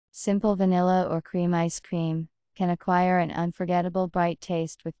Simple vanilla or cream ice cream can acquire an unforgettable bright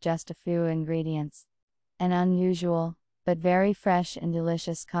taste with just a few ingredients. An unusual, but very fresh and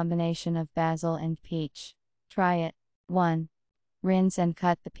delicious combination of basil and peach. Try it. 1. Rinse and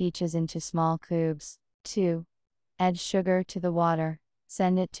cut the peaches into small cubes. 2. Add sugar to the water.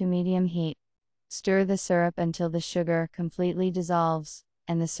 Send it to medium heat. Stir the syrup until the sugar completely dissolves,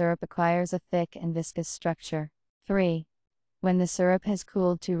 and the syrup acquires a thick and viscous structure. 3. When the syrup has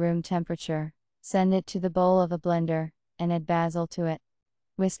cooled to room temperature, send it to the bowl of a blender, and add basil to it.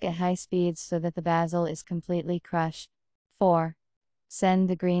 Whisk at high speeds so that the basil is completely crushed. 4. Send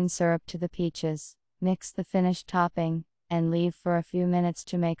the green syrup to the peaches, mix the finished topping, and leave for a few minutes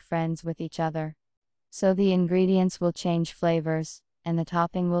to make friends with each other. So the ingredients will change flavors, and the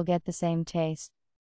topping will get the same taste.